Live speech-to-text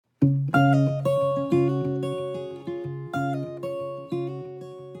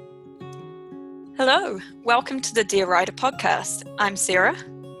Hello, welcome to the Dear Writer podcast. I'm Sarah.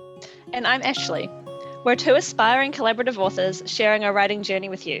 And I'm Ashley. We're two aspiring collaborative authors sharing our writing journey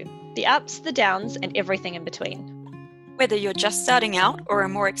with you, the ups, the downs, and everything in between. Whether you're just starting out or a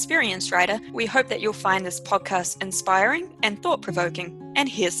more experienced writer, we hope that you'll find this podcast inspiring and thought-provoking. And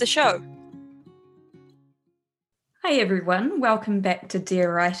here's the show. Hi everyone, welcome back to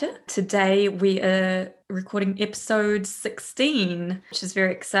Dear Writer. Today we are recording episode 16, which is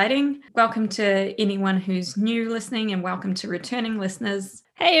very exciting. Welcome to anyone who's new listening and welcome to returning listeners.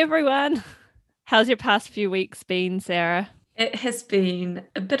 Hey everyone! How's your past few weeks been, Sarah? It has been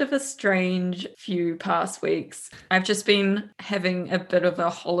a bit of a strange few past weeks. I've just been having a bit of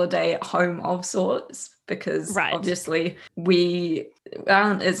a holiday at home of sorts because obviously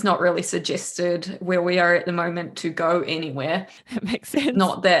it's not really suggested where we are at the moment to go anywhere. That makes sense.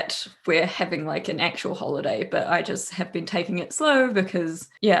 Not that we're having like an actual holiday, but I just have been taking it slow because,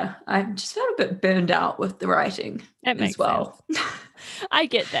 I just felt a bit burned out with the writing as well. I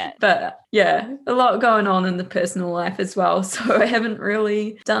get that. But a lot going on in the personal life as well. So I haven't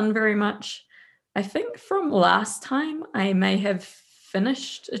really done very much. I think from last time I may have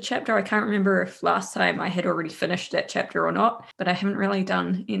finished a chapter. I can't remember if last time I had already finished that chapter or not, but I haven't really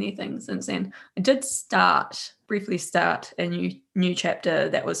done anything since then. I did briefly start a new chapter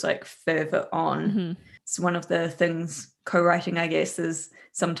that was like further on. Mm-hmm. It's one of the things co-writing, I guess, is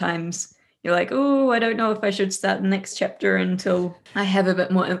sometimes you're like, oh, I don't know if I should start the next chapter until I have a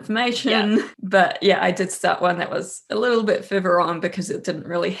bit more information. Yeah. But I did start one that was a little bit further on because it didn't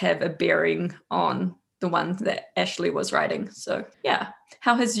really have a bearing on the one that Ashley was writing. So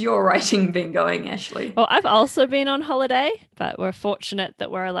how has your writing been going, Ashley? Well, I've also been on holiday, but we're fortunate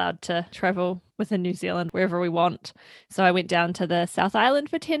that we're allowed to travel within New Zealand wherever we want. So I went down to the South Island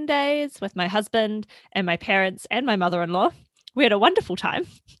for 10 days with my husband and my parents and my mother-in-law. We had a wonderful time.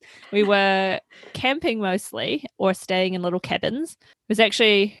 We were camping mostly or staying in little cabins. It was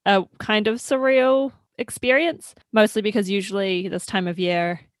actually a kind of surreal experience, mostly because usually this time of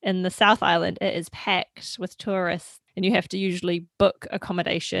year in the South Island, it is packed with tourists and you have to usually book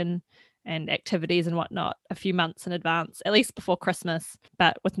accommodation and activities and whatnot a few months in advance, at least before Christmas.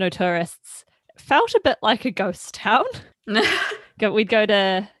 But with no tourists, it felt a bit like a ghost town. We'd go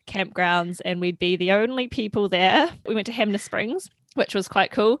to campgrounds and we'd be the only people there. We went to Hanmer Springs, which was quite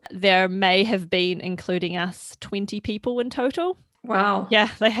cool. There may have been, including us, 20 people in total. Wow. Yeah,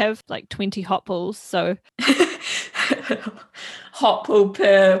 they have like 20 hot pools. So hot pool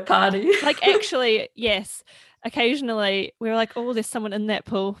per party. Like actually, yes. Occasionally we were like, oh, there's someone in that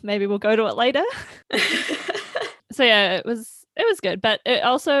pool. Maybe we'll go to it later. So it was good. But it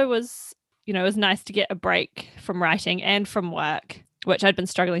also was, it was nice to get a break from writing and from work, which I'd been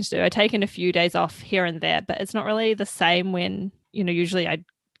struggling to do. I'd taken a few days off here and there, but it's not really the same when, usually I'd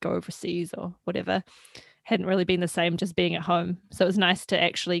go overseas or whatever. Hadn't really been the same just being at home. So it was nice to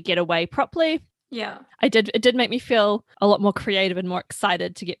actually get away properly. Yeah. It did make me feel a lot more creative and more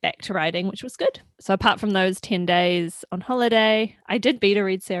excited to get back to writing, which was good. So apart from those 10 days on holiday, I did beta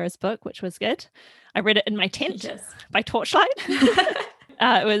read Sarah's book, which was good. I read it in my tent by torchlight.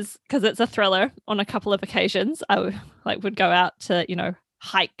 It was because it's a thriller. On a couple of occasions, I would go out to,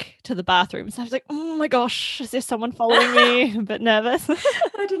 hike to the bathroom. So I was like, oh my gosh, is there someone following me? A bit nervous.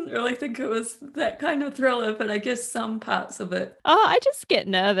 I didn't really think it was that kind of thriller, but I guess some parts of it. Oh, I just get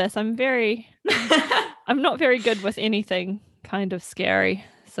nervous. I'm not very good with anything kind of scary.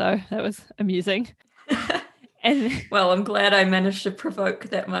 So that was amusing. And well, I'm glad I managed to provoke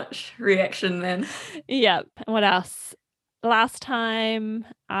that much reaction then. Yeah. What else? Last time,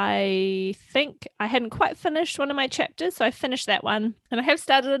 I think I hadn't quite finished one of my chapters, so I finished that one. And I have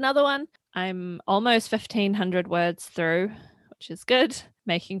started another one. I'm almost 1,500 words through, which is good.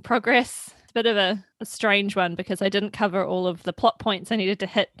 Making progress. It's a bit of a strange one because I didn't cover all of the plot points I needed to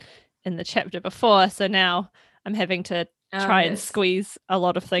hit in the chapter before. So now I'm having to try and squeeze a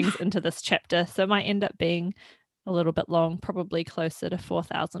lot of things into this chapter. So it might end up being a little bit long, probably closer to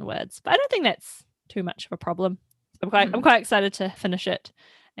 4,000 words. But I don't think that's too much of a problem. I'm quite excited to finish it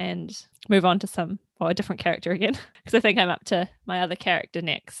and move on to a different character again because I think I'm up to my other character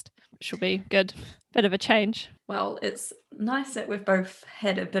next, which will be good. Bit of a change. Well, it's nice that we've both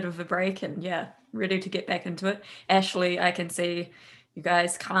had a bit of a break and ready to get back into it. Ashley, I can see you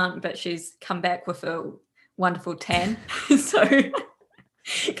guys can't, but she's come back with a wonderful tan. So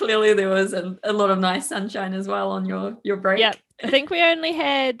clearly there was a lot of nice sunshine as well on your break. Yeah, I think we only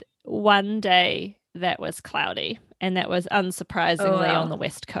had one day that was cloudy. And that was unsurprisingly on the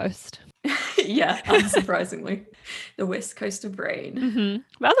West Coast. Yeah, unsurprisingly. The west coast of rain.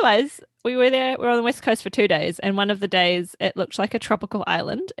 But otherwise, we were on the west coast for 2 days, and one of the days it looked like a tropical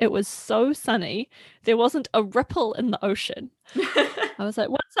island. It was so sunny. There wasn't a ripple in the ocean. I was like,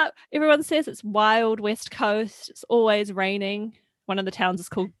 what's up? Everyone says it's wild west coast. It's always raining. One of the towns is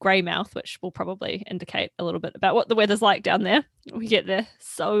called Greymouth, which will probably indicate a little bit about what the weather's like down there. We get there,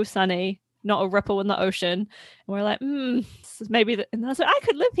 so sunny, not a ripple in the ocean. And we're like, this is maybe, and I was like, I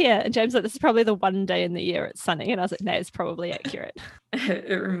could live here. And James was like, this is probably the one day in the year it's sunny. And I was like, no, it's probably accurate.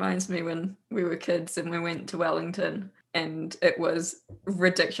 It reminds me when we were kids and we went to Wellington and it was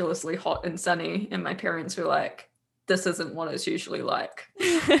ridiculously hot and sunny. And my parents were like, this isn't what it's usually like.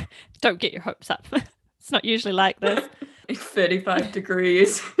 Don't get your hopes up. It's not usually like this. 35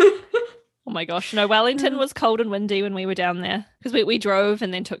 degrees. Oh my gosh. No, Wellington was cold and windy when we were down there because we drove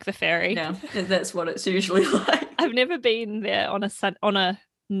and then took the ferry. Yeah, that's what it's usually like. I've never been there on a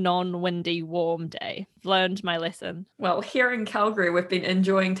non-windy warm day. Learned my lesson. Well, here in Calgary, we've been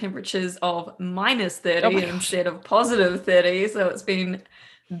enjoying temperatures of -30 instead of +30. So it's been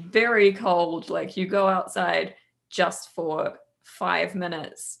very cold. Like you go outside just for 5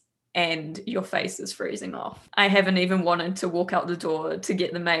 minutes and your face is freezing off. I haven't even wanted to walk out the door to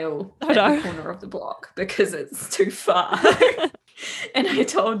get the mail at the corner of the block because it's too far. And I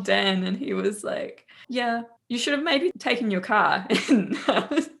told Dan and he was like, yeah, you should have maybe taken your car. And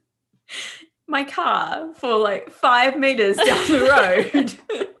my car for like 5 meters down the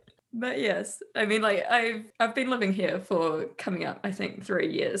road. But yes, I mean, like I've been living here for coming up, I think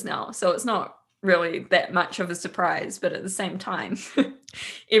 3 years now. So it's not really that much of a surprise, but at the same time,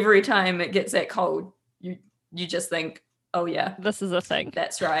 every time it gets that cold, you just think, oh yeah, this is a thing.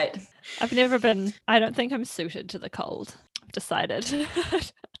 That's right. I don't think I'm suited to the cold. I've decided.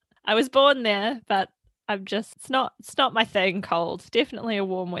 I was born there, but it's not my thing, cold. Definitely a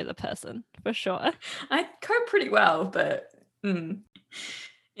warm weather person, for sure. I cope pretty well, but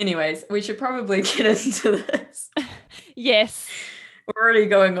anyways, we should probably get into this. Yes. We're already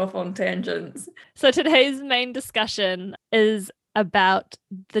going off on tangents. So today's main discussion is about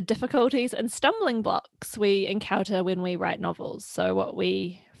the difficulties and stumbling blocks we encounter when we write novels. So what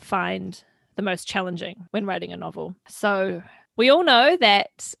we find the most challenging when writing a novel. So we all know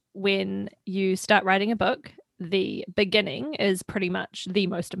that when you start writing a book, the beginning is pretty much the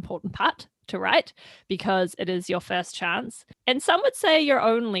most important part to write because it is your first chance. And some would say your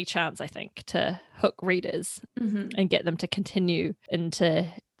only chance, I think, to hook readers and get them to continue into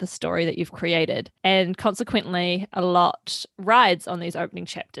the story that you've created. And consequently, a lot rides on these opening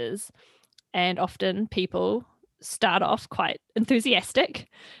chapters. And often people start off quite enthusiastic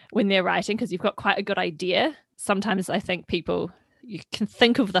when they're writing because you've got quite a good idea. Sometimes I think you can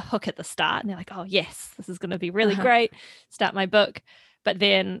think of the hook at the start and they're like, oh yes, this is going to be really great, start my book. But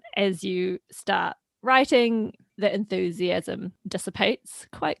then as you start writing, the enthusiasm dissipates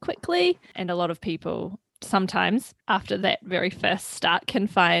quite quickly. And a lot of people sometimes after that very first start can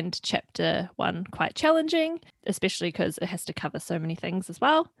find chapter 1 quite challenging, especially because it has to cover so many things as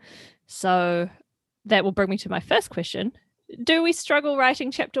well. So that will bring me to my first question. Do we struggle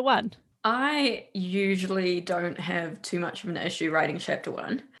writing chapter 1? I usually don't have too much of an issue writing chapter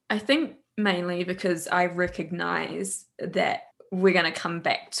 1. I think mainly because I recognize that we're going to come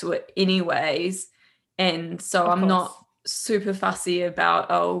back to it anyways. And so I'm not super fussy about,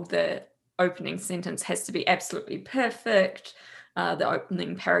 the opening sentence has to be absolutely perfect. The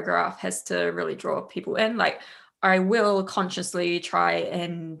opening paragraph has to really draw people in. Like I will consciously try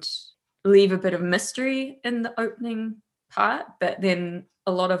and leave a bit of mystery in the opening part, but then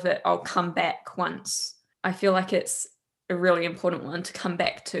a lot of it I'll come back once. I feel like it's a really important one to come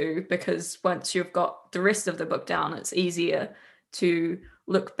back to because once you've got the rest of the book down, it's easier to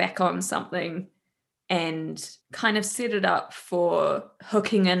look back on something and kind of set it up for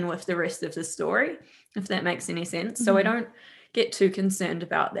hooking in with the rest of the story, if that makes any sense. So I don't get too concerned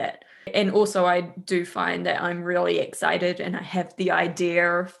about that. And also I do find that I'm really excited and I have the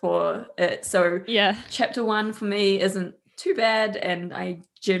idea for it. So chapter 1 for me isn't too bad and I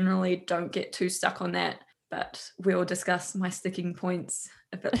generally don't get too stuck on that, but we'll discuss my sticking points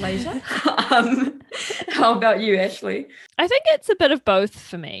a bit later. How about you, Ashley? I think it's a bit of both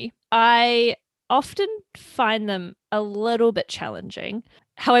for me. I often find them a little bit challenging.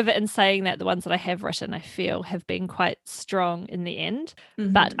 However, in saying that, the ones that I have written, I feel have been quite strong in the end,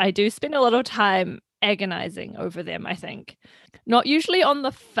 but I do spend a lot of time agonizing over them, I think. Not usually on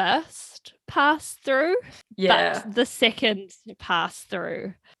the first pass through, but the second pass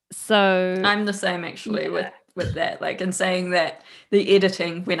through. So I'm the same actually with that, like in saying that the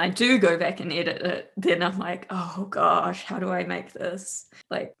editing, when I do go back and edit it, then I'm like, oh gosh, how do I make this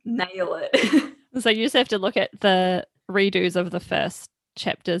like nail it? So you just have to look at the redos of the first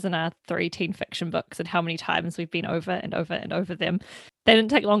chapters in our 3 teen fiction books and how many times we've been over and over and over them. They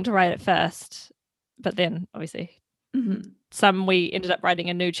didn't take long to write at first, but then obviously some we ended up writing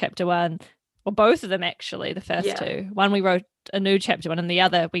a new chapter 1, or both of them actually, the first two. One we wrote a new chapter 1, and the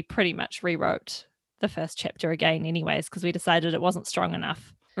other we pretty much rewrote the first chapter again anyways, because we decided it wasn't strong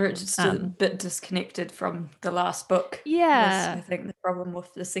enough. Or it's just a bit disconnected from the last book. Yeah. Was, I think, the problem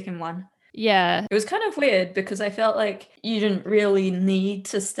with the second one. Yeah. It was kind of weird because I felt like you didn't really need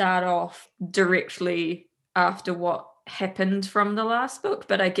to start off directly after what happened from the last book.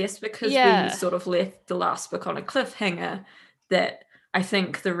 But I guess because we sort of left the last book on a cliffhanger, that I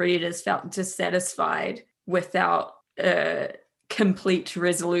think the readers felt dissatisfied without a complete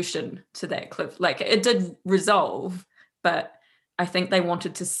resolution to that cliff. Like, it did resolve, but I think they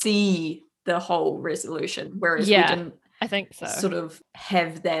wanted to see the whole resolution, whereas we didn't. I think so. Sort of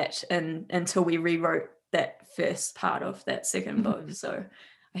have that until we rewrote that first part of that second book. So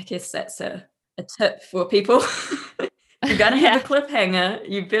I guess that's a tip for people. If you're going to have a cliffhanger,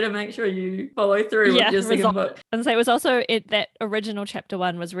 you better make sure you follow through with your second book. And so it was also that original chapter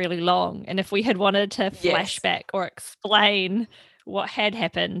 1 was really long. And if we had wanted to flashback or explain what had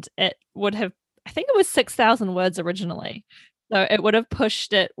happened, it would have, I think it was 6,000 words originally. So it would have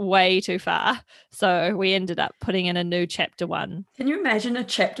pushed it way too far. So we ended up putting in a new chapter 1. Can you imagine a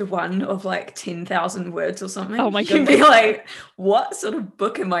chapter 1 of like 10,000 words or something? Oh my goodness. You'd be like, what sort of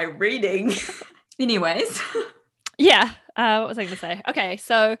book am I reading? Anyways. Yeah. What was I going to say? Okay.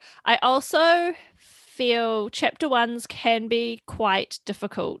 So I also feel chapter 1s can be quite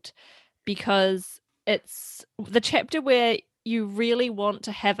difficult because it's the chapter where you really want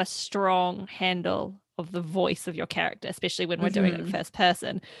to have a strong handle of the voice of your character, especially when we're doing it first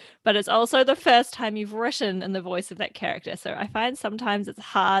person. But it's also the first time you've written in the voice of that character. So I find sometimes it's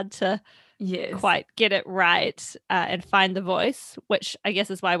hard to quite get it right and find the voice, which I guess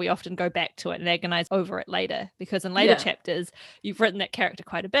is why we often go back to it and agonize over it later. Because in later chapters, you've written that character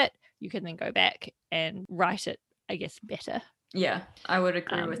quite a bit. You can then go back and write it, I guess, better. Yeah, I would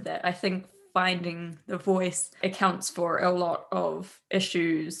agree with that. I think finding the voice accounts for a lot of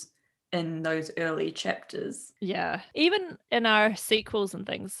issues in those early chapters. Yeah, even in our sequels and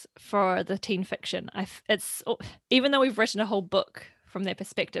things for the teen fiction, it's even though we've written a whole book from their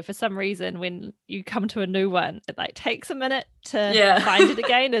perspective, for some reason when you come to a new one, it like takes a minute to find it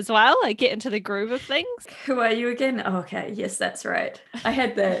again as well. I get into the groove of things. Who are you again? Oh, okay, yes, that's right. I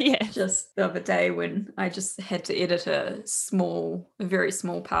had that just the other day when I just had to edit a very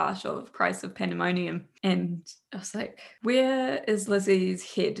small part of Price of Pandemonium, and I was like, where is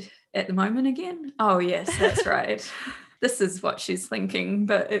Lizzie's head at the moment again? Oh yes, that's right. This is what she's thinking.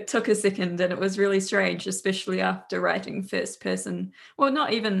 But it took a second, and it was really strange, especially after writing first person. Well,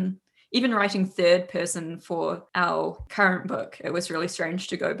 not even writing third person for our current book. It was really strange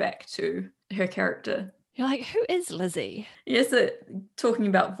to go back to her character. You're like, who is Lizzie? Yes, talking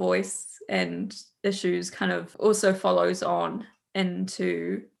about voice and issues kind of also follows on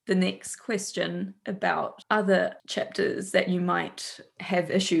into the next question about other chapters that you might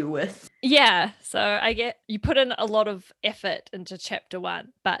have issue with. Yeah, so I get you put in a lot of effort into chapter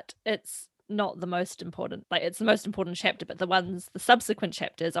 1, but it's not the most important. Like, it's the most important chapter, but the subsequent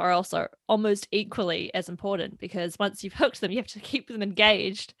chapters are also almost equally as important, because once you've hooked them, you have to keep them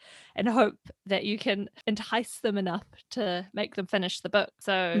engaged and hope that you can entice them enough to make them finish the book.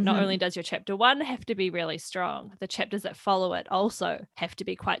 So not only does your chapter 1 have to be really strong, the chapters that follow it also have to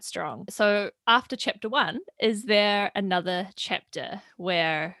be quite strong. So after chapter 1, is there another chapter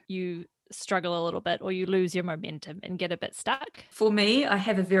where you struggle a little bit or you lose your momentum and get a bit stuck? For me, I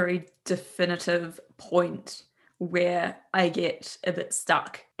have a very definitive point where I get a bit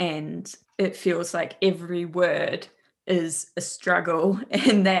stuck, and it feels like every word is a struggle,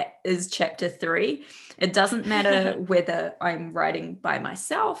 and that is chapter 3. It doesn't matter whether I'm writing by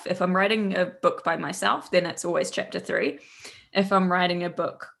myself. If I'm writing a book by myself, then it's always chapter 3. If I'm writing a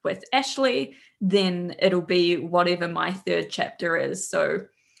book with Ashley, then it'll be whatever my third chapter is. So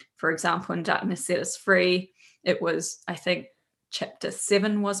for example, in Darkness Set Us Free, it was, I think, chapter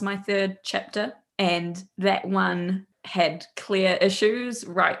 7 was my third chapter. And that one had clear issues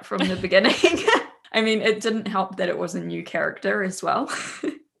right from the beginning. I mean, it didn't help that it was a new character as well.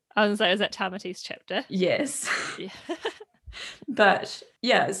 I was going to say, is that Tamate's chapter? Yes. Yeah. But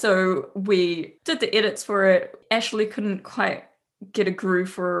yeah, so we did the edits for it. Ashley couldn't quite get a groove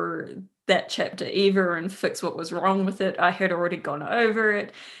for that chapter either and fix what was wrong with it. I had already gone over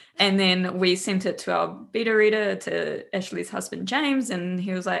it. And then we sent it to our beta reader, to Ashley's husband, James, and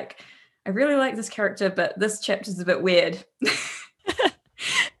he was like, I really like this character, but this chapter's a bit weird.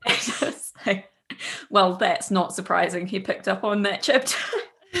 Well, that's not surprising. He picked up on that chapter.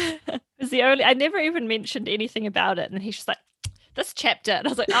 It's the only, I never even mentioned anything about it. And he's just like, this chapter. And I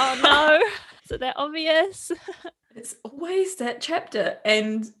was like, oh no, is it that obvious? It's always that chapter.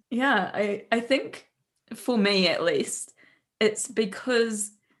 And yeah, I think for me at least, it's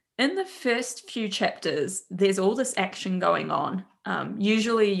because in the first few chapters, there's all this action going on.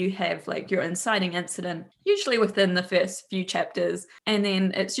 Usually you have like your inciting incident, usually within the first few chapters. And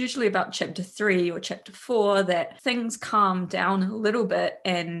then it's usually about chapter 3 or chapter 4 that things calm down a little bit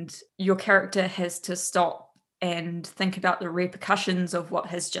and your character has to stop and think about the repercussions of what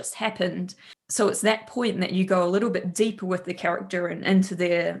has just happened. So it's that point that you go a little bit deeper with the character and into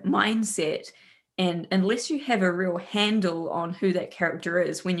their mindset. And unless you have a real handle on who that character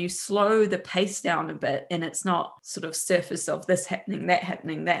is, when you slow the pace down a bit and it's not sort of surface of this happening, that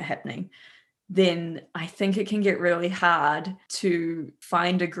happening, that happening, then I think it can get really hard to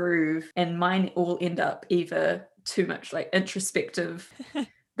find a groove, and mine all end up either too much like introspective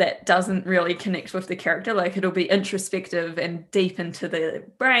that doesn't really connect with the character. Like it'll be introspective and deep into the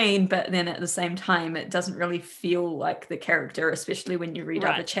brain, but then at the same time, it doesn't really feel like the character, especially when you read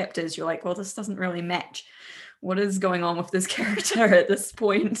other chapters. You're like, well, this doesn't really match. What is going on with this character at this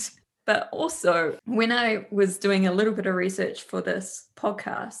point? But also, when I was doing a little bit of research for this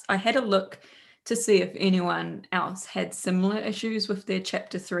podcast, I had a look to see if anyone else had similar issues with their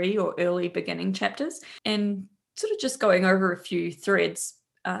chapter 3 or early beginning chapters. And sort of just going over a few threads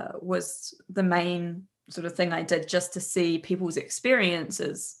was the main sort of thing I did, just to see people's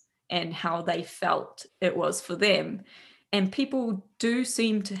experiences and how they felt it was for them. And people do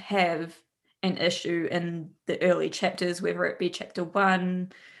seem to have an issue in the early chapters, whether it be chapter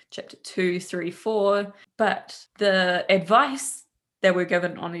 1, chapter 2, 3, 4. But the advice that were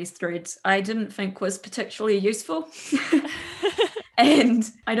given on these threads, I didn't think was particularly useful. And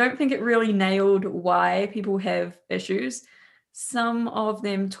I don't think it really nailed why people have issues. Some of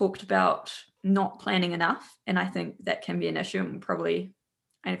them talked about not planning enough, and I think that can be an issue. And probably,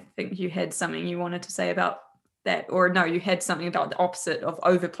 I think you had something you wanted to say about that, or no, you had something about the opposite of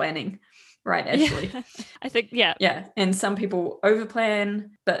over planning, right, Ashley? Yeah. I think, yeah. Yeah, and some people overplan,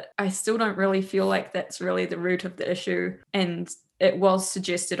 but I still don't really feel like that's really the root of the issue. And it was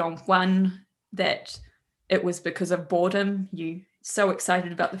suggested on one that it was because of boredom. You so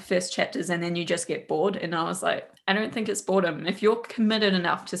excited about the first chapters and then you just get bored. And I was like, I don't think it's boredom. If you're committed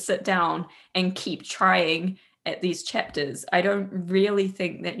enough to sit down and keep trying at these chapters, I don't really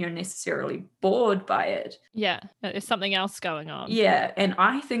think that you're necessarily bored by it. Yeah, there's something else going on. Yeah, and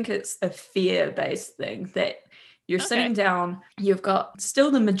I think it's a fear-based thing that you're sitting down, you've got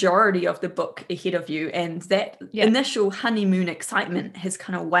still the majority of the book ahead of you, and that initial honeymoon excitement has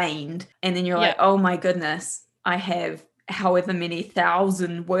kind of waned. And then you're like, oh my goodness, I have however many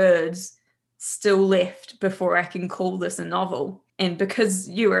thousand words still left before I can call this a novel. And because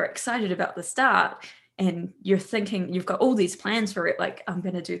you were excited about the start and you're thinking you've got all these plans for it, like I'm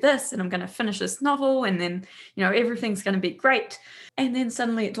going to do this and I'm going to finish this novel and then, you know, everything's going to be great. And then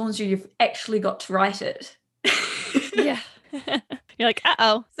suddenly it dawns you, you've actually got to write it. Yeah. You're like,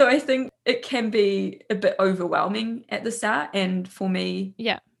 uh-oh. So I think it can be a bit overwhelming at the start. And for me,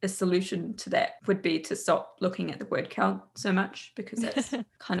 a solution to that would be to stop looking at the word count so much, because that's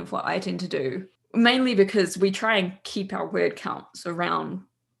kind of what I tend to do. Mainly because we try and keep our word counts around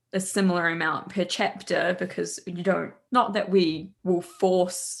a similar amount per chapter, because you don't, not that we will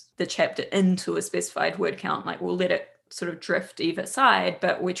force the chapter into a specified word count, like we'll let it sort of drift either side,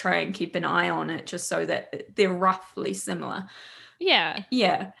 but we try and keep an eye on it just so that they're roughly similar.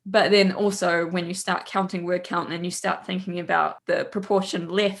 Yeah. But then also when you start counting word count and you start thinking about the proportion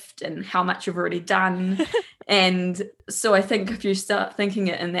left and how much you've already done. And so I think if you start thinking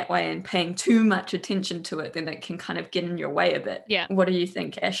it in that way and paying too much attention to it, then it can kind of get in your way a bit. Yeah. What do you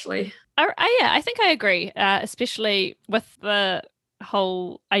think, Ashley? I think I agree, especially with the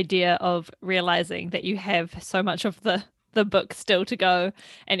whole idea of realizing that you have so much of the book still to go,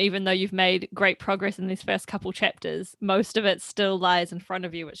 and even though you've made great progress in these first couple chapters, most of it still lies in front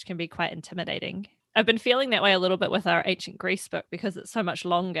of you, which can be quite intimidating. I've been feeling that way a little bit with our ancient Greece book because it's so much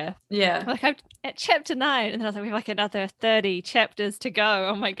longer. Yeah. Like I'm at chapter 9 and then I was like, we have like another 30 chapters to go.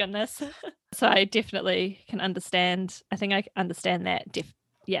 Oh my goodness. So I definitely can understand. I think I understand that.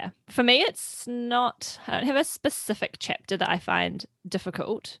 Yeah. For me, it's not, I don't have a specific chapter that I find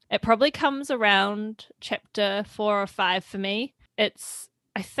difficult. It probably comes around chapter 4 or 5 for me.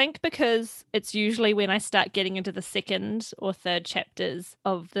 I think because it's usually when I start getting into the second or third chapters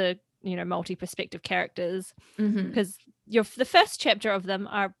of the, multi-perspective characters, because the first chapter of them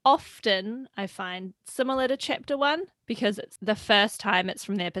are often, I find, similar to chapter 1 because it's the first time it's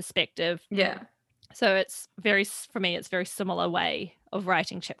from their perspective. Yeah. So for me, it's very similar way of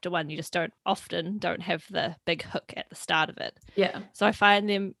writing chapter 1. You just don't have the big hook at the start of it. Yeah. So I find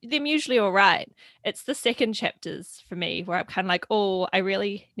them usually all right. It's the second chapters for me where I'm kind of like, oh, I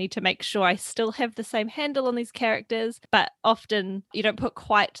really need to make sure I still have the same handle on these characters. But often you don't put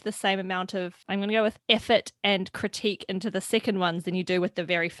quite the same amount of, I'm going to go with effort and critique into the second ones than you do with the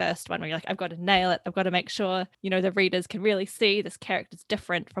very first one, where you're like, I've got to nail it. I've got to make sure, the readers can really see this character's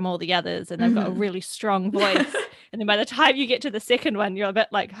different from all the others and they've got a really strong voice. And then by the time you get to the second one, you're a bit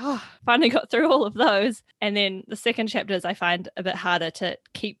like, oh, finally got through all of those. And then the second chapters I find a bit harder to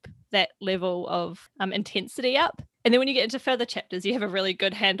keep that level of intensity up. And then when you get into further chapters, you have a really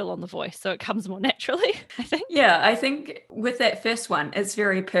good handle on the voice. So it comes more naturally, I think. Yeah, I think with that first one, it's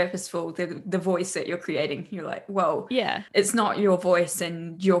very purposeful, the voice that you're creating. You're like, whoa, yeah, it's not your voice,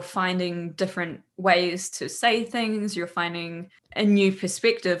 and you're finding different ways to say things. You're finding a new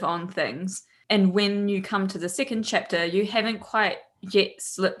perspective on things. And when you come to the second chapter, you haven't quite yet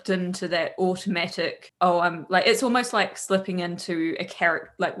slipped into that automatic, I'm like, it's almost like slipping into a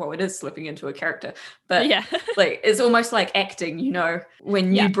character, like, well, it is slipping into a character, but yeah. like, it's almost like acting,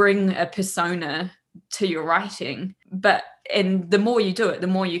 when you bring a persona to your writing, and the more you do it, the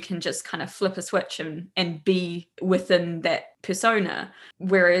more you can just kind of flip a switch and be within that persona.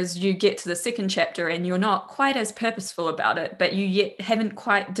 Whereas you get to the second chapter and you're not quite as purposeful about it, but you yet haven't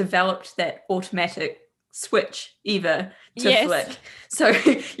quite developed that automatic switch either to flick. So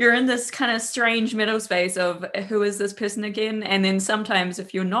you're in this kind of strange middle space of who is this person again? And then sometimes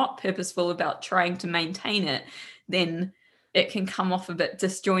if you're not purposeful about trying to maintain it, then it can come off a bit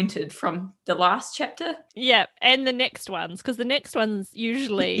disjointed from the last chapter. Yeah, and the next ones, because the next ones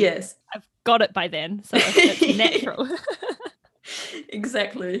usually, yes, I've got it by then, so it's natural.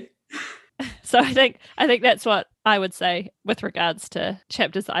 Exactly. So I think that's what I would say with regards to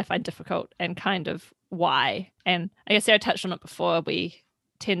chapters that I find difficult and kind of why. And I guess I touched on it before. We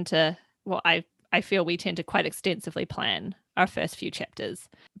tend to, I feel we tend to quite extensively plan our first few chapters,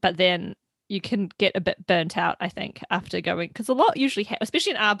 but then you can get a bit burnt out, I think, after going, because a lot usually,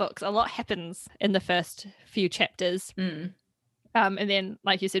 especially in our books, a lot happens in the first few chapters. And then,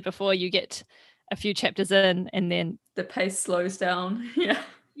 like you said before, you get a few chapters in and then the pace slows down.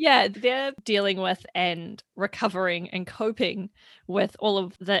 Yeah, they're dealing with and recovering and coping with all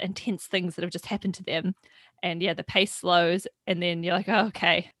of the intense things that have just happened to them. And yeah, the pace slows and then you're like, oh,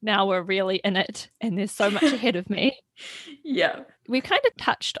 okay, now we're really in it and there's so much ahead of me. Yeah. We've kind of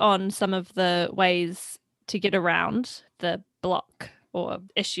touched on some of the ways to get around the block or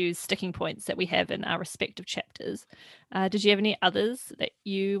issues, sticking points that we have in our respective chapters. Did you have any others that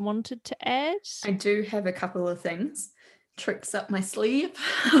you wanted to add? I do have a couple of things. Tricks up my sleeve.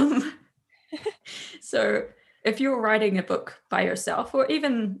 So if you're writing a book by yourself, or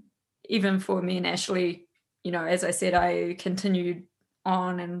even for me and Ashley, as I said, I continued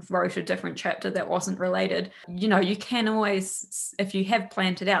on and wrote a different chapter that wasn't related. You can always, if you have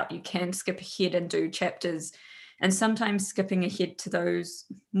planned it out, you can skip ahead and do chapters. And sometimes skipping ahead to those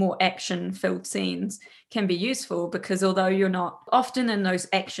more action-filled scenes can be useful, because although you're not often in those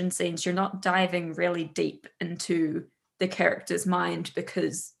action scenes, you're not diving really deep into the character's mind,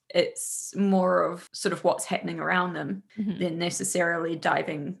 because it's more of sort of what's happening around them than necessarily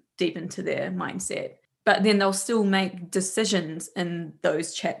diving deep into their mindset. But then they'll still make decisions in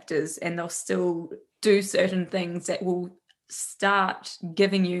those chapters, and they'll still do certain things that will start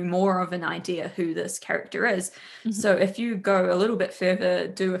giving you more of an idea who this character is. So if you go a little bit further,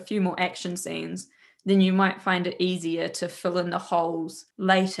 do a few more action scenes, then you might find it easier to fill in the holes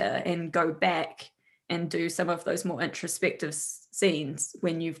later and go back and do some of those more introspective scenes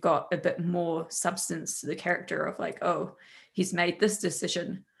when you've got a bit more substance to the character of like, oh, he's made this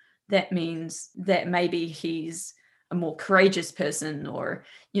decision. That means that maybe he's a more courageous person, or,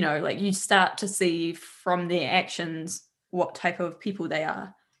 like you start to see from their actions what type of people they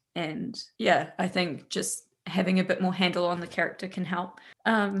are. And yeah, I think just having a bit more handle on the character can help.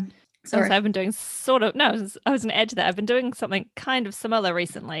 Sorry. So I've been doing I was going to add to that. I've been doing something kind of similar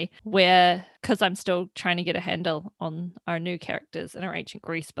recently where, because I'm still trying to get a handle on our new characters in our Ancient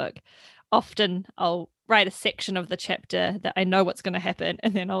Greece book, often I'll write a section of the chapter that I know what's going to happen,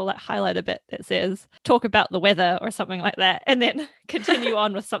 and then I'll highlight a bit that says talk about the weather or something like that, and then continue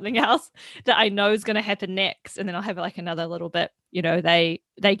on with something else that I know is going to happen next, and then I'll have another little bit, they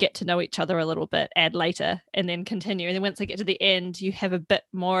get to know each other a little bit, add later, and then continue. And then once I get to the end, you have a bit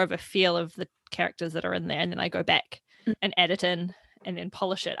more of a feel of the characters that are in there, and then I go back and add it in and then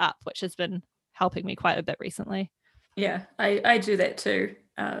polish it up, which has been helping me quite a bit recently. Yeah, I do that too.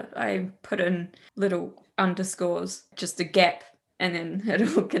 I put in little underscores, just a gap and then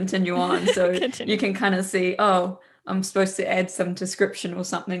it'll continue on. So you can kind of see, oh, I'm supposed to add some description or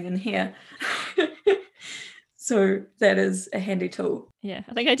something in here. So that is a handy tool. Yeah,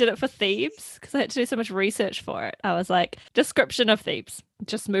 I think I did it for Thebes because I had to do so much research for it. I was like, description of Thebes,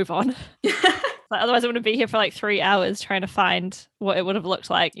 just move on. Otherwise, I wouldn't be here for like 3 hours trying to find what it would have looked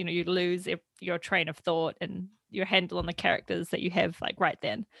like. You know, you'd lose your train of thought and your handle on the characters that you have like right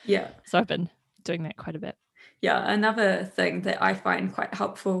then. Yeah. So I've been doing that quite a bit. Yeah, another thing that I find quite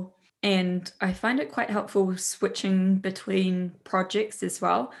helpful, and I find it quite helpful switching between projects as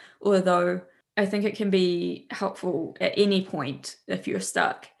well, although I think it can be helpful at any point if you're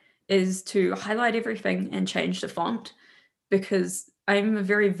stuck, is to highlight everything and change the font, because I'm a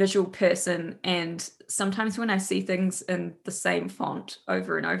very visual person, and sometimes when I see things in the same font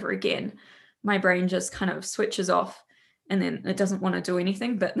over and over again, my brain just kind of switches off and then it doesn't want to do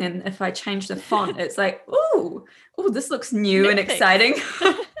anything. But then if I change the font, it's like, oh, this looks new and exciting.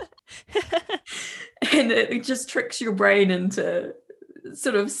 And it just tricks your brain into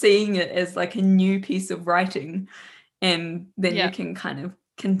sort of seeing it as like a new piece of writing, and then you can kind of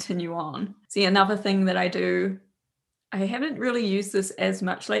continue on. See, another thing that I do, I haven't really used this as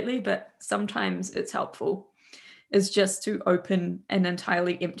much lately, but sometimes it's helpful, is just to open an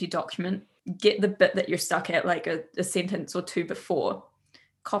entirely empty document, get the bit that you're stuck at, like a sentence or two before,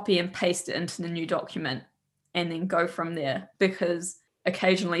 copy and paste it into the new document, and then go from there. Because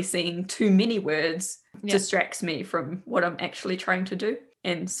occasionally seeing too many words distracts me from what I'm actually trying to do.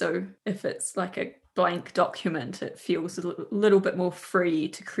 And so if it's like a blank document, it feels a little bit more free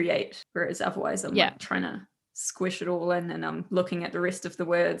to create, whereas otherwise I'm like trying to squish it all in, and I'm looking at the rest of the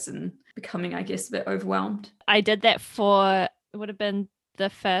words and becoming, I guess, a bit overwhelmed. I did that for, it would have been the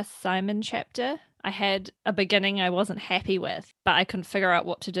first Simon chapter. I had a beginning I wasn't happy with, but I couldn't figure out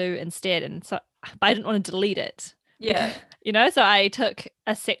what to do instead, and so but I didn't want to delete it. Yeah. You know, so I took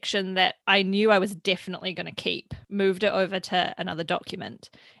a section that I knew I was definitely going to keep, moved it over to another document,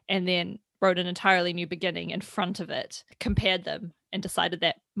 and then wrote an entirely new beginning in front of it, compared them, and decided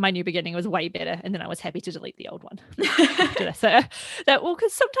that my new beginning was way better, and then I was happy to delete the old one. So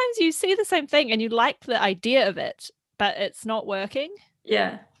because sometimes you see the same thing and you like the idea of it, but it's not working.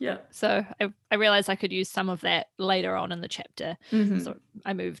 Yeah. So I realized I could use some of that later on in the chapter. Mm-hmm. So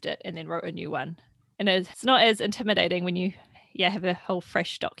I moved it and then wrote a new one. And it's not as intimidating when you have a whole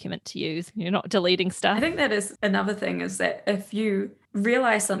fresh document to use. You're not deleting stuff. I think that is another thing, is that if you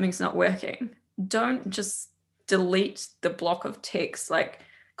realize something's not working, don't just delete the block of text. Like,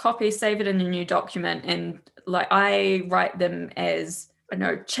 copy, save it in a new document, and like I write them as, I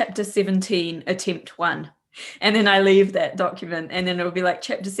know, chapter 17, attempt 1. And then I leave that document, and then it'll be like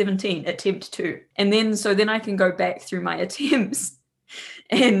chapter 17, attempt 2. And then I can go back through my attempts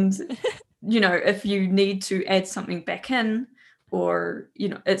and you know, if you need to add something back in, or, you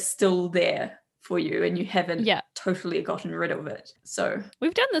know, it's still there for you and you haven't totally gotten rid of it. So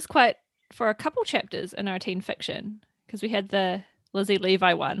we've done this quite for a couple chapters in our teen fiction, because we had the Lizzie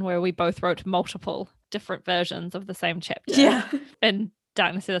Levi one where we both wrote multiple different versions of the same chapter in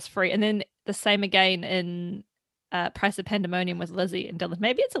Darkness Set Us Free. And then the same again in Price of Pandemonium with Lizzie and Dylan.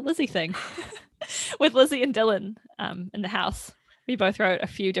 Maybe it's a Lizzie thing with Lizzie and Dylan in the house. We both wrote a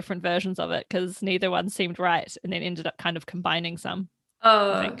few different versions of it because neither one seemed right, and then ended up kind of combining some,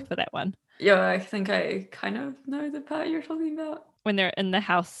 I think, for that one. Yeah, I think I kind of know the part you're talking about. When they're in the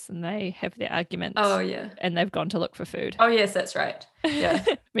house and they have their arguments. Oh, yeah. And they've gone to look for food. Oh, yes, that's right. Yeah.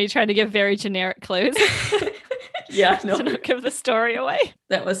 Me trying to give very generic clues. Yeah, no. To not give the story away.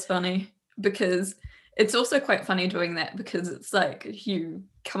 That was funny, because it's also quite funny doing that, because it's like you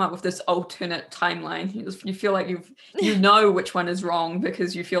come up with this alternate timeline. You feel like you know which one is wrong,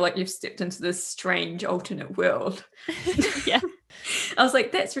 because you feel like you've stepped into this strange alternate world. Yeah. I was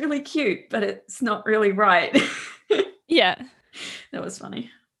like, that's really cute, but it's not really right. Yeah. That was funny.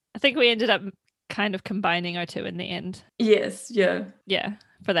 I think we ended up kind of combining our two in the end. Yes, yeah. Yeah,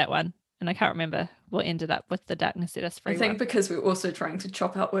 for that one. And I can't remember what ended up with the Darkness Set Us Free. I think one. because we were also trying to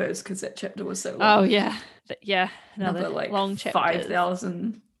chop out words, because that chapter was so long. Oh, yeah. Yeah. Another like long chapter.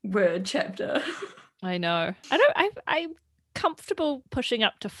 5,000 word chapter. I know. I'm comfortable pushing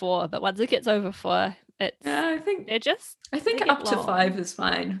up to 4, but once it gets over 4, I think up to 5 is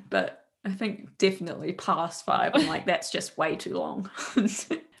fine, but I think definitely past 5, I'm like, that's just way too long.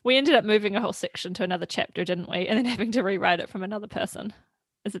 We ended up moving a whole section to another chapter, didn't we? And then having to rewrite it from another person.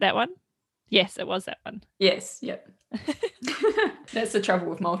 Is it that one? Yes, it was that one. Yes, yep. That's the trouble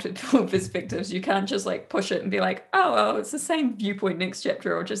with multiple perspectives. You can't just like push it and be like, oh, well, it's the same viewpoint next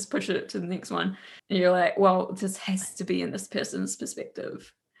chapter, or just push it to the next one. And you're like, well, this has to be in this person's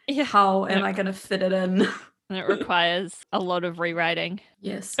perspective. Yeah. How am I going to fit it in? And it requires a lot of rewriting.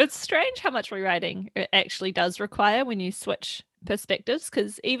 Yes. It's strange how much rewriting it actually does require when you switch perspectives,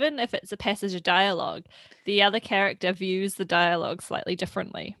 because even if it's a passage of dialogue, the other character views the dialogue slightly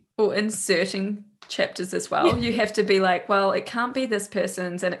differently. Or inserting chapters as well. You have to be like, well, it can't be this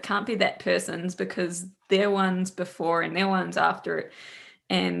person's and it can't be that person's because their one's before and their one's after it.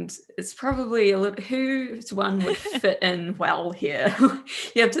 And it's probably a little, whose one would fit in well here.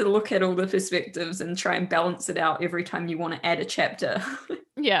 You have to look at all the perspectives and try and balance it out every time you want to add a chapter.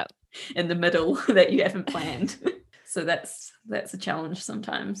 Yeah. In the middle that you haven't planned. So that's a challenge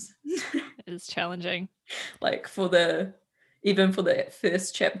sometimes. It is challenging. Like even for the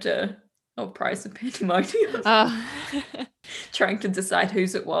first chapter of Price of Pandemonium. Trying to decide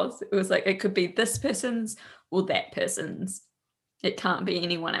whose it was. It was like, it could be this person's or that person's. It can't be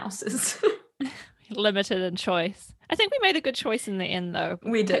anyone else's. Limited in choice. I think we made a good choice in the end, though.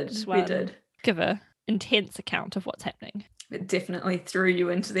 We did. Give a intense account of what's happening. It definitely threw you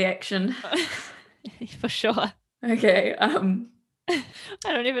into the action. For sure. Okay. I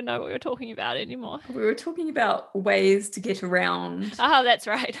don't even know what we were talking about anymore. We were talking about ways to get around. Oh, that's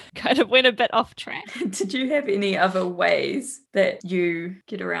right. Kind of went a bit off track. Did you have any other ways that you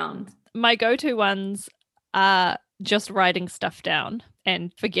get around? My go-to ones are just writing stuff down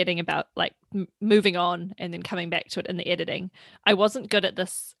and forgetting about, like, moving on and then coming back to it in the editing. I wasn't good at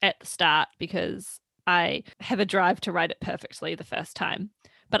this at the start because I have a drive to write it perfectly the first time,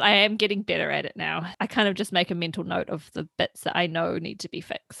 but I am getting better at it now. I kind of just make a mental note of the bits that I know need to be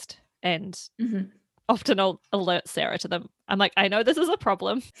fixed, and often I'll alert Sarah to them. I'm like, I know this is a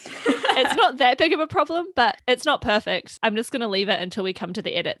problem. It's not that big of a problem, but it's not perfect. I'm just going to leave it until we come to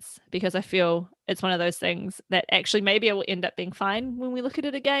the edits, because I feel it's one of those things that actually maybe it will end up being fine when we look at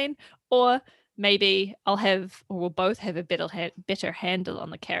it again, or maybe we'll both have a better handle on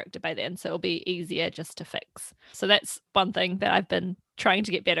the character by then, so it'll be easier just to fix. So that's one thing that I've been trying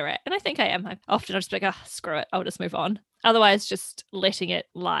to get better at, and I think I am. Often I'll just be like, screw it, I'll just move on. Otherwise, just letting it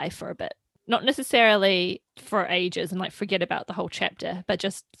lie for a bit. Not necessarily for ages and like forget about the whole chapter, but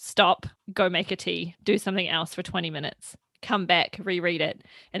just stop, go make a tea, do something else for 20 minutes, come back, reread it.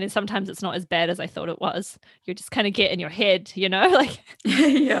 And then sometimes it's not as bad as I thought it was. You just kind of get in your head, like,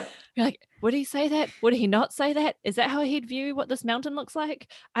 yeah. You're like, would he say that? Would he not say that? Is that how he'd view what this mountain looks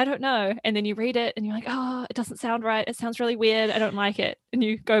like? I don't know. And then you read it and you're like, oh, it doesn't sound right. It sounds really weird. I don't like it. And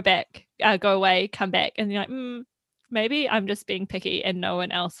you go away, come back, and you're like, maybe I'm just being picky and no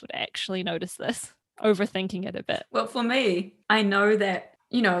one else would actually notice this. Overthinking it a bit. Well, for me, I know that,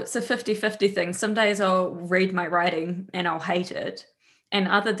 it's a 50-50 thing. Some days I'll read my writing and I'll hate it. And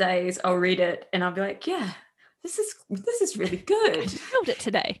other days I'll read it and I'll be like, yeah, this is really good. I nailed it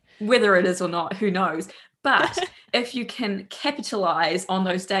today. Whether it is or not, who knows? But if you can capitalize on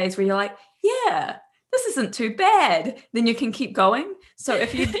those days where you're like, yeah, this isn't too bad, then you can keep going. So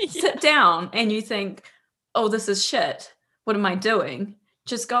if you sit down and you think, oh, this is shit, what am I doing?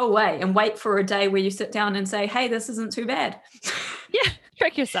 Just go away and wait for a day where you sit down and say, hey, this isn't too bad. Yeah,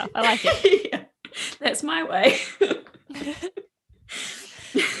 trick yourself. I like it. Yeah, that's my way.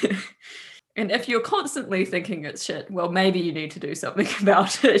 And if you're constantly thinking it's shit, well, maybe you need to do something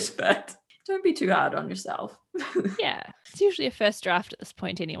about it, but don't be too hard on yourself. Yeah, it's usually a first draft at this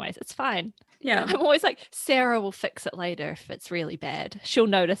point anyways. It's fine. Yeah. I'm always like, Sarah will fix it later if it's really bad. She'll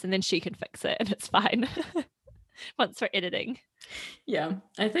notice and then she can fix it and it's fine. Once we're editing. Yeah,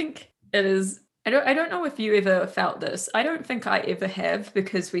 I think it is. I don't know if you ever felt this. I don't think I ever have,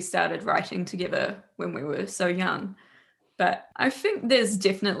 because we started writing together when we were so young. But I think there's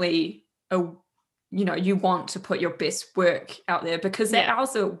definitely you want to put your best work out there, because that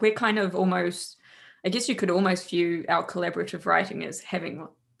also, we're kind of almost, I guess you could almost view our collaborative writing as having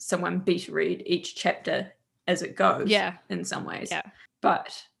someone beta read each chapter as it goes. Yeah. In some ways. Yeah.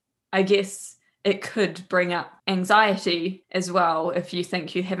 But I guess it could bring up anxiety as well if you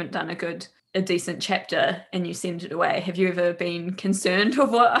think you haven't done a decent chapter and you send it away. Have you ever been concerned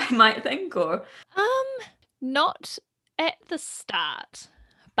of what I might think, or? Not at the start,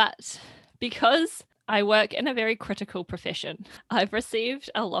 but because I work in a very critical profession, I've received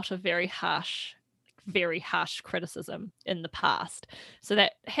a lot of very harsh criticism in the past. So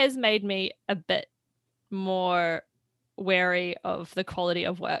that has made me a bit more wary of the quality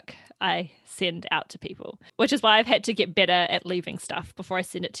of work I send out to people, which is why I've had to get better at leaving stuff before I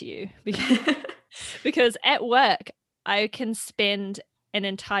send it to you. Because at work, I can spend an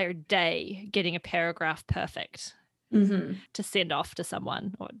entire day getting a paragraph perfect to send off to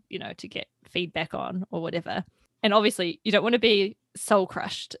someone, or, to get feedback on or whatever. And obviously you don't want to be soul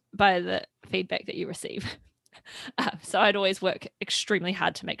crushed by the feedback that you receive. So I'd always work extremely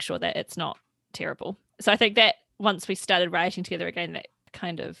hard to make sure that it's not terrible. So I think that once we started writing together again, that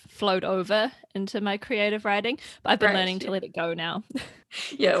kind of flowed over into my creative writing, but I've been learning to let it go now.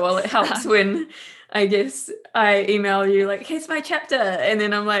 Yeah, well, it helps when I guess I email you like, here's my chapter, and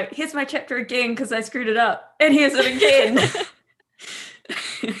then I'm like, here's my chapter again because I screwed it up, and here's it again.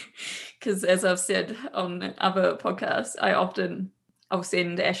 Because as I've said on other podcasts, I'll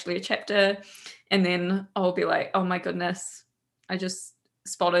send Ashley a chapter and then I'll be like, oh my goodness, I just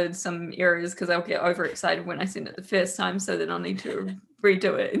spotted some errors, because I'll get overexcited when I send it the first time, so then I'll need to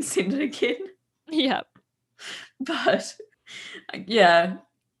redo it and send it again. Yeah. But yeah,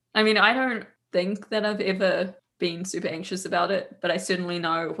 I mean, I don't think that I've ever been super anxious about it, but I certainly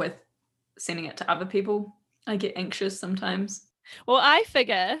know with sending it to other people, I get anxious sometimes. Well, I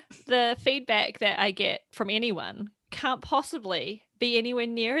figure the feedback that I get from anyone can't possibly be anywhere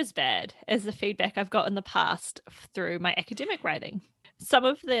near as bad as the feedback I've got in the past through my academic writing. Some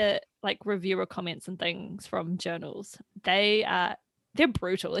of the like reviewer comments and things from journals, they're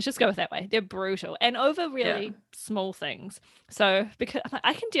brutal. Let's just go with that way. They're brutal and over really small things. So because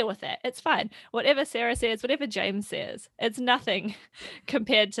I can deal with that. It's fine. Whatever Sarah says, whatever James says, it's nothing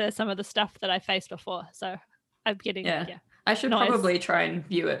compared to some of the stuff that I faced before. So I'm getting I should probably try and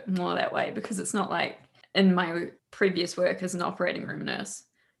view it more that way, because it's not like in my previous work as an operating room nurse.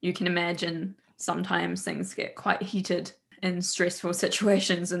 You can imagine sometimes things get quite heated in stressful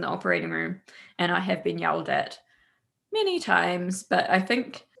situations in the operating room, and I have been yelled at many times, but I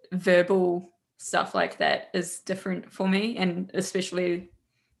think verbal stuff like that is different for me, and especially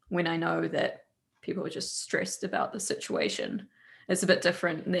when I know that people are just stressed about the situation. It's a bit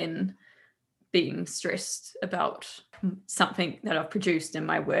different than being stressed about something that I've produced in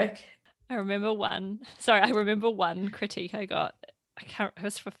my work. I remember one critique I got. It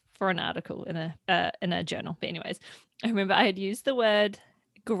was for an article in a journal. But anyways, I remember I had used the word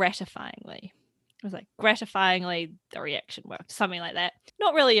gratifyingly. It was like, gratifyingly, the reaction worked, something like that.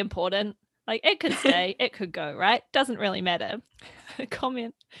 Not really important. Like, it could stay, it could go, right? Doesn't really matter. The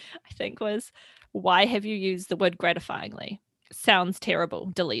comment, I think, was, why have you used the word gratifyingly? Sounds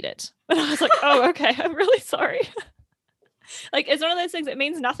terrible. Delete it. And I was like, oh, okay, I'm really sorry. Like, it's one of those things that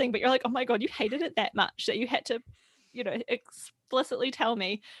means nothing, but you're like, oh my God, you hated it that much that you had to, explicitly tell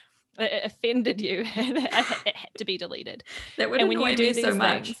me it offended you and it had to be deleted. That would annoy me so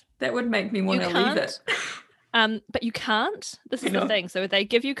much. That would make me want to leave it. But you can't. This is the thing. So they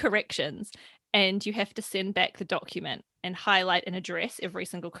give you corrections and you have to send back the document and highlight and address every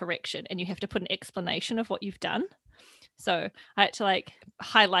single correction, and you have to put an explanation of what you've done. So I had to like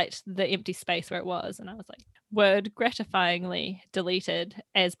highlight the empty space where it was, and I was like, word gratifyingly deleted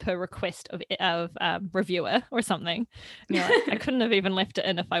as per request of reviewer or something. And you're like, I couldn't have even left it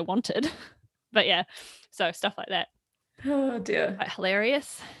in if I wanted. But yeah, so stuff like that. Oh dear. Quite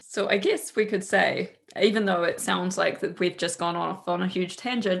hilarious. So I guess we could say, even though it sounds like that we've just gone off on a huge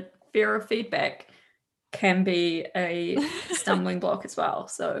tangent, fear of feedback can be a stumbling block as well.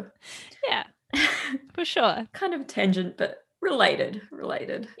 So yeah, for sure. Kind of a tangent, but related.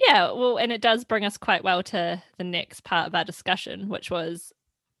 Yeah, well, and it does bring us quite well to the next part of our discussion, which was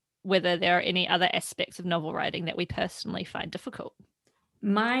whether there are any other aspects of novel writing that we personally find difficult.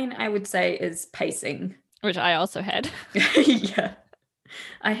 Mine, I would say, is pacing. Which I also had. Yeah.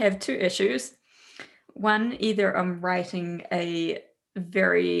 I have two issues. One, either I'm writing a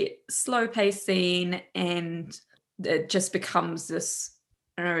very slow-paced scene and it just becomes this,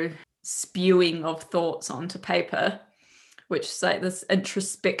 spewing of thoughts onto paper, which is like this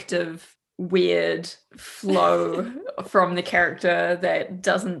introspective, weird flow from the character that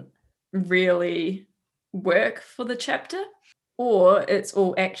doesn't really work for the chapter. Or it's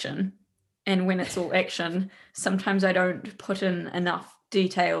all action. And when it's all action, sometimes I don't put in enough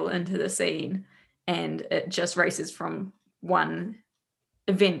detail into the scene and it just races from one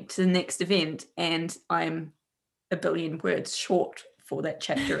event to the next event and I'm a billion words short for that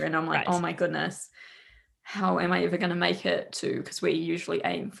chapter. And I'm like, right. Oh my goodness, how am I ever going to make it to, because we usually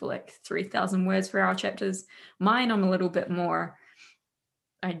aim for like 3,000 words for our chapters. Mine, I'm a little bit more,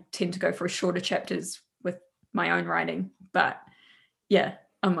 I tend to go for shorter chapters with my own writing. But yeah,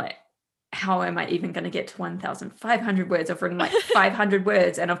 I'm like, how am I even going to get to 1,500 words? I've written like 500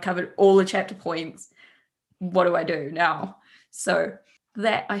 words and I've covered all the chapter points. What do I do now? So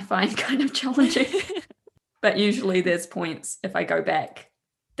that I find kind of challenging. But usually there's points, if I go back,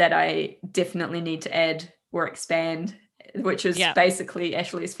 that I definitely need to add or expand, which is basically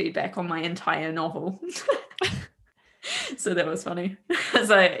Ashley's feedback on my entire novel. So that was funny.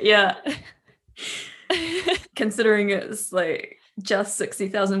 So yeah, considering it's like just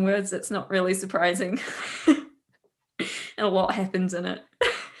 60,000 words, it's not really surprising. And a lot happens in it.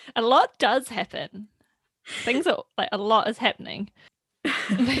 A lot does happen. Things are like a lot is happening.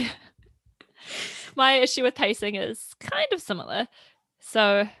 My issue with pacing is kind of similar.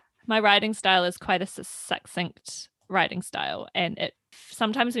 So my writing style is quite a succinct writing style, and it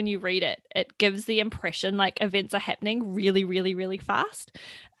sometimes when you read it, it gives the impression like events are happening really, really, really fast.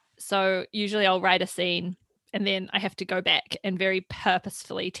 So usually I'll write a scene and then I have to go back and very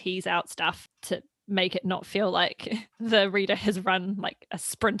purposefully tease out stuff to make it not feel like the reader has run like a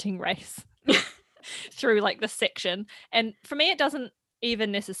sprinting race through like the section. And for me, it doesn't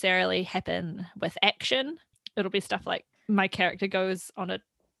even necessarily happen with action. It'll be stuff like my character goes on a,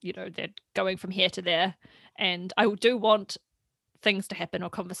 they're going from here to there. And I do want things to happen or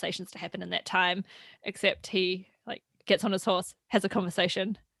conversations to happen in that time, except he like gets on his horse, has a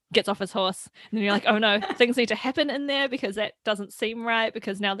conversation, gets off his horse, and then you're like, oh no, things need to happen in there because that doesn't seem right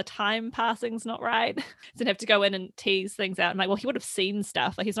because now the time passing's not right. So I have to go in and tease things out. I'm like, well, he would have seen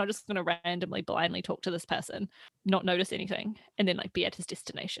stuff. Like he's not just going to randomly blindly talk to this person, not notice anything, and then like be at his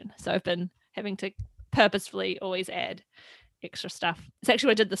destination. So I've been having to purposefully always add extra stuff. It's actually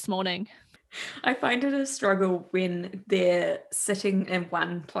what I did this morning. I find it a struggle when they're sitting in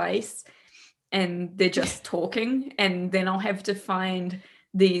one place and they're just talking, and then I'll have to find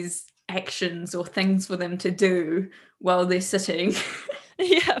these actions or things for them to do while they're sitting.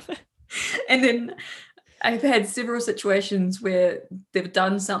 Yeah. And then I've had several situations where they've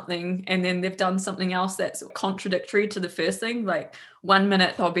done something and then they've done something else that's contradictory to the first thing. Like 1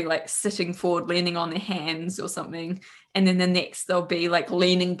 minute they'll be like sitting forward, leaning on their hands or something. And then the next they'll be like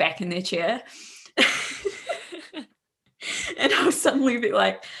leaning back in their chair. And I'll suddenly be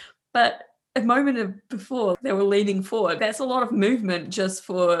like, but a moment before they were leaning forward. That's a lot of movement just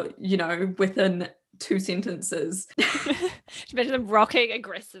for, within 2 sentences. Imagine them rocking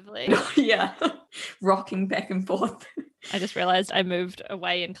aggressively. Yeah, rocking back and forth. I just realized I moved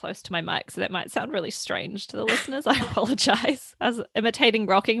away and close to my mic, so that might sound really strange to the listeners. I apologize. I was imitating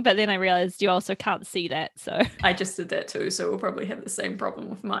rocking, but then I realized you also can't see that. So I just did that too, so we'll probably have the same problem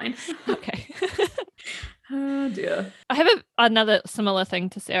with mine. Okay. Oh dear. I have another similar thing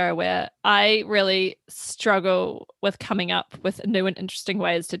to Sarah where I really struggle with coming up with new and interesting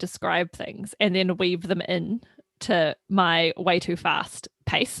ways to describe things and then weave them in to my way too fast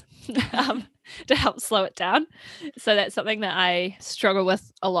pace to help slow it down. So that's something that I struggle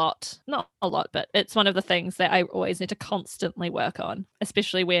with a lot. Not a lot, but it's one of the things that I always need to constantly work on,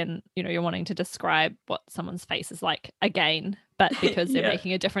 especially when, you're wanting to describe what someone's face is like again, but because they're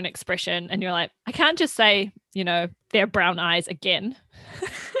making a different expression and you're like, I can't just say, their brown eyes again.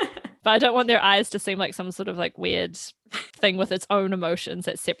 But I don't want their eyes to seem like some sort of like weird thing with its own emotions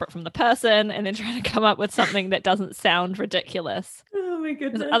that's separate from the person, and then trying to come up with something that doesn't sound ridiculous. Oh my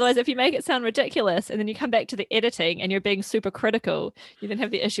goodness. Otherwise, if you make it sound ridiculous and then you come back to the editing and you're being super critical, you then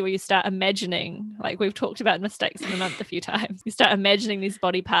have the issue where you start imagining, like we've talked about Mistakes in the Month a few times, you start imagining these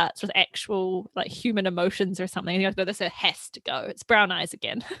body parts with actual like human emotions or something, and you have to go, this has to go. It's brown eyes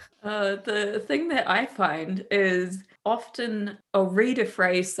again. The thing that I find is often I'll read a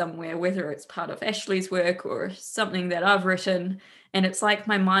phrase somewhere, whether it's part of Ashley's work or something that I've written, and it's like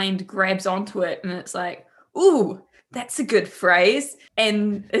my mind grabs onto it and it's like, ooh, that's a good phrase.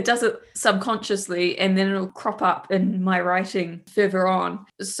 And it does it subconsciously, and then it'll crop up in my writing further on.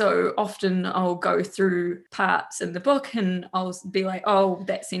 So often I'll go through parts in the book and I'll be like, oh,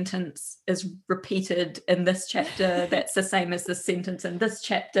 that sentence is repeated in this chapter. That's the same as this sentence in this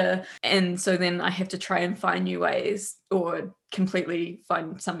chapter. And so then I have to try and find new ways or completely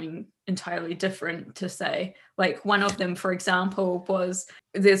find something entirely different to say. Like one of them, for example, was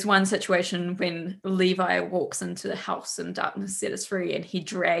there's one situation when Levi walks into the house and darkness set us free, and he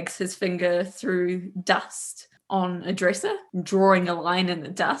drags his finger through dust on a dresser, drawing a line in the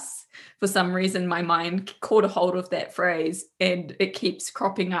dust. For some reason, my mind caught a hold of that phrase and it keeps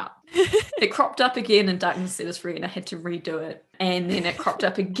cropping up. It cropped up again in Darkness Set Us Free, and I had to redo it. And then it cropped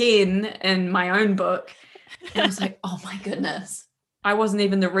up again in my own book. And I was like, oh my goodness, I wasn't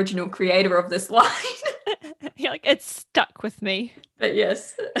even the original creator of this line. Yeah, like it's stuck with me. But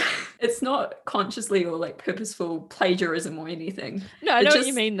yes, it's not consciously or like purposeful plagiarism or anything. No, I know what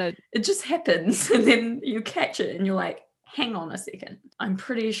you mean though. It just happens, and then you catch it and you're like, hang on a second, I'm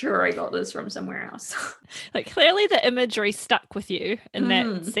pretty sure I got this from somewhere else. Like clearly the imagery stuck with you in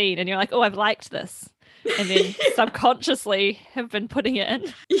that scene, and you're like, oh, I've liked this. And then subconsciously have been putting it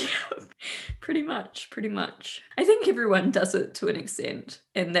in. Yeah, pretty much. I think everyone does it to an extent.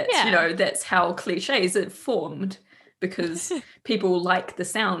 And that's, that's how cliches are formed, because people like the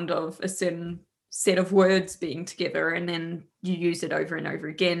sound of a certain set of words being together, and then you use it over and over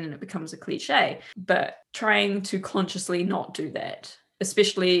again and it becomes a cliche. But trying to consciously not do that,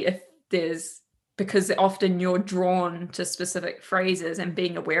 especially if there's because often you're drawn to specific phrases, and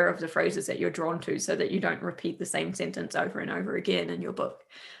being aware of the phrases that you're drawn to so that you don't repeat the same sentence over and over again in your book,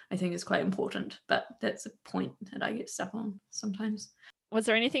 I think is quite important. But that's a point that I get stuck on sometimes. Was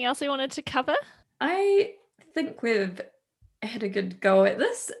there anything else we wanted to cover? I think we've had a good go at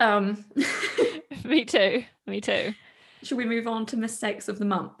this. Me too. Should we move on to mistakes of the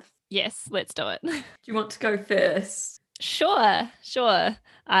month? Yes, let's do it. Do you want to go first? Sure.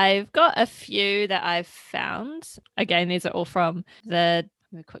 I've got a few that I've found. Again, these are all from a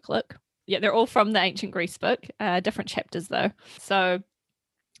quick look. Yeah, they're all from the Ancient Greece book, different chapters though. So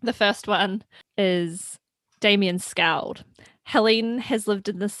the first one is Damien scowled. Helene has lived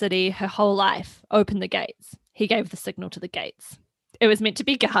in the city her whole life. Open the gates. He gave the signal to the gates. It was meant to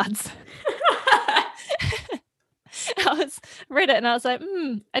be guards. I read it and I was like,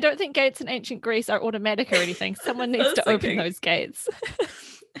 I don't think gates in ancient Greece are automatic or anything. Someone needs to open those gates.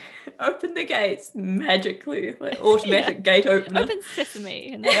 Open the gates magically, like automatic gate opener. Open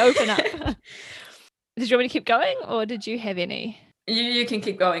sesame and they open up. Did you want me to keep going or did you have any? You can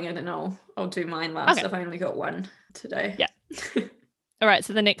keep going and then I'll do mine last. Okay. I've only got one today. Yeah. All right,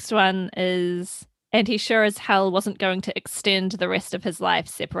 so the next one is, and he sure as hell wasn't going to extend the rest of his life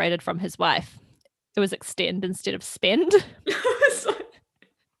separated from his wife. It was extend instead of spend.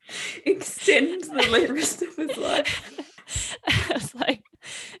 Extend the rest of his life. I was like,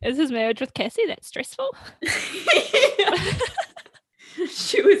 is his marriage with Cassie that stressful?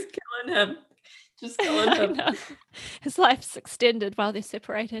 She was killing him. Just killing him. His life's extended while they're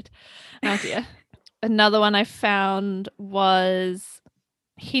separated. Oh dear. Another one I found was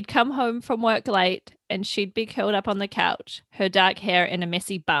he'd come home from work late and she'd be curled up on the couch, her dark hair and a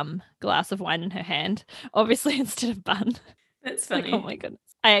messy bum, glass of wine in her hand, obviously instead of bun. That's funny. Like, oh my goodness.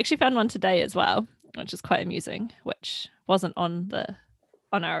 I actually found one today as well, which is quite amusing, which wasn't on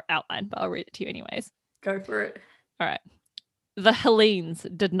our outline, but I'll read it to you anyways. Go for it. All right. The Hellenes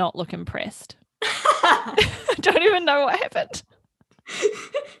did not look impressed. I don't even know what happened.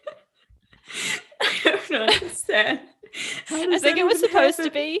 I don't understand. I think it was supposed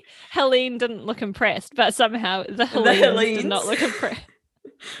to be Helene didn't look impressed, but somehow the Hellenes did not look impressed.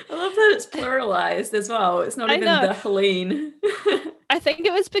 I love that it's pluralized as well. It's not even the Helene. I think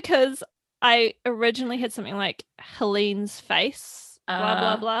it was because I originally had something like Helene's face, blah,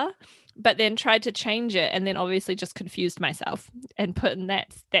 blah, blah, but then tried to change it and then obviously just confused myself and put in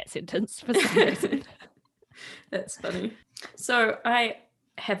that sentence for some reason. That's funny. So I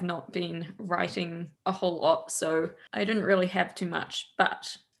have not been writing a whole lot, so I didn't really have too much,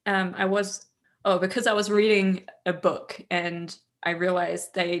 but because I was reading a book and I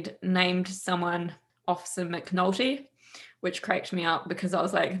realized they'd named someone Officer McNulty, which cracked me up because I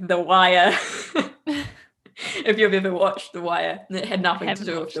was like, The Wire. If you've ever watched The Wire, it had nothing to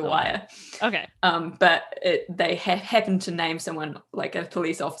do with The Wire. Okay. But they happened to name someone like a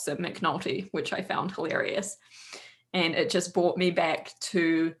police officer McNulty, which I found hilarious. And it just brought me back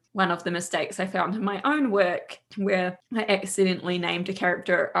to one of the mistakes I found in my own work, where I accidentally named a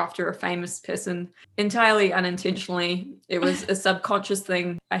character after a famous person entirely unintentionally. It was a subconscious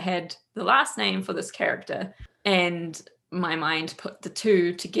thing. I had the last name for this character, and my mind put the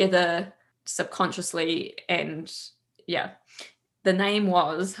two together subconsciously. And yeah, the name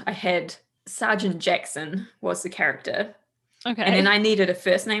was, I had Sergeant Jackson was the character. Okay. And then I needed a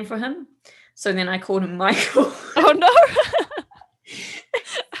first name for him. So then I called him Michael. Oh no.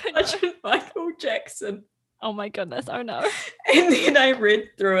 Sergeant Michael Jackson. Oh my goodness. Oh no. And then I read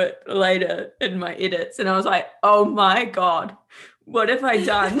through it later in my edits and I was like, oh my God, what have I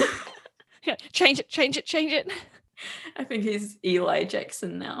done? Yeah, change it. I think he's Eli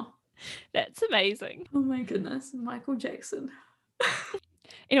Jackson now. That's amazing. Oh my goodness, Michael Jackson.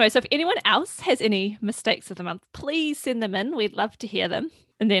 Anyway, so if anyone else has any mistakes of the month, please send them in. We'd love to hear them.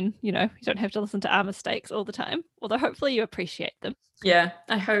 And then, you don't have to listen to our mistakes all the time, although hopefully you appreciate them. Yeah,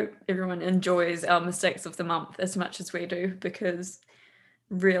 I hope everyone enjoys our mistakes of the month as much as we do, because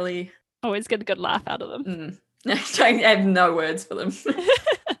really... always get a good laugh out of them. I have no words for them.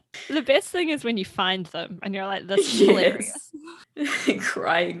 The best thing is when you find them and you're like, this is hilarious.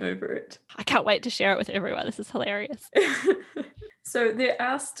 Crying over it. I can't wait to share it with everyone. This is hilarious. So there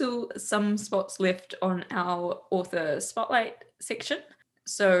are still some spots left on our author spotlight section.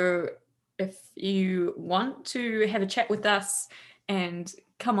 So if you want to have a chat with us and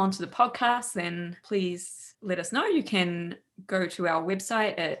come onto the podcast, then please let us know. You can go to our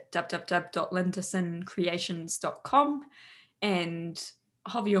website at www.lindersoncreations.com and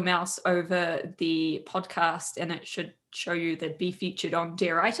hover your mouse over the podcast and it should show you the Be Featured on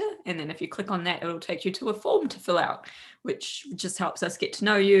Dear Writer. And then if you click on that, it'll take you to a form to fill out, which just helps us get to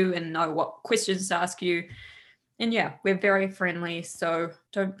know you and know what questions to ask you. And yeah, we're very friendly, so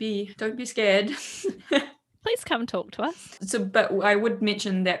don't be scared. Please come talk to us. But I would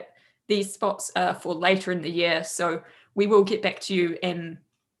mention that these spots are for later in the year, so we will get back to you and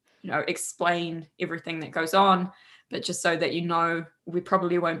explain everything that goes on. But just so that you know, we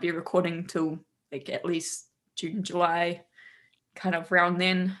probably won't be recording till like at least June, July, kind of around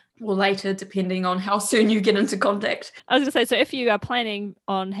then, or later, depending on how soon you get into contact. I was going to say, so if you are planning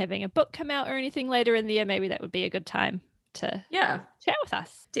on having a book come out or anything later in the year, maybe that would be a good time to chat with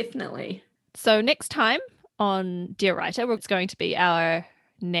us. Definitely. So next time on Dear Writer, it's going to be our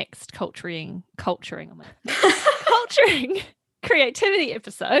next culturing creativity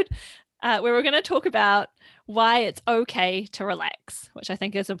episode, where we're going to talk about why it's okay to relax, which I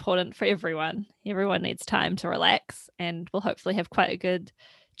think is important for everyone. Everyone needs time to relax, and we'll hopefully have quite a good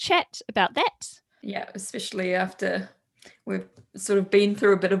chat about that. Yeah, especially after we've sort of been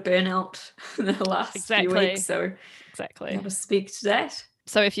through a bit of burnout in the last few weeks. So exactly, how to speak to that.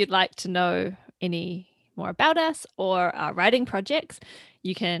 So if you'd like to know any more about us or our writing projects,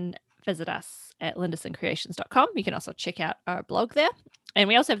 you can visit us at lindasoncreations.com. You can also check out our blog there. And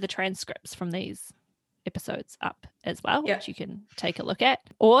we also have the transcripts from these episodes up as well, which you can take a look at.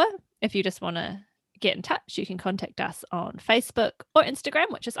 Or if you just want to get in touch, you can contact us on Facebook or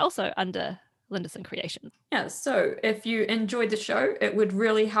Instagram, which is also under Lindason Creations. Yeah, so if you enjoyed the show, it would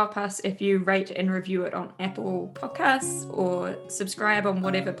really help us if you rate and review it on Apple Podcasts or subscribe on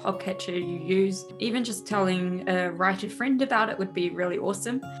whatever podcatcher you use. Even just telling a writer friend about it would be really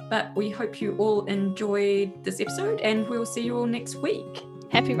awesome. But we hope you all enjoyed this episode, and we'll see you all next week.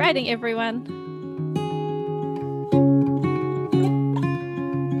 Happy writing, everyone.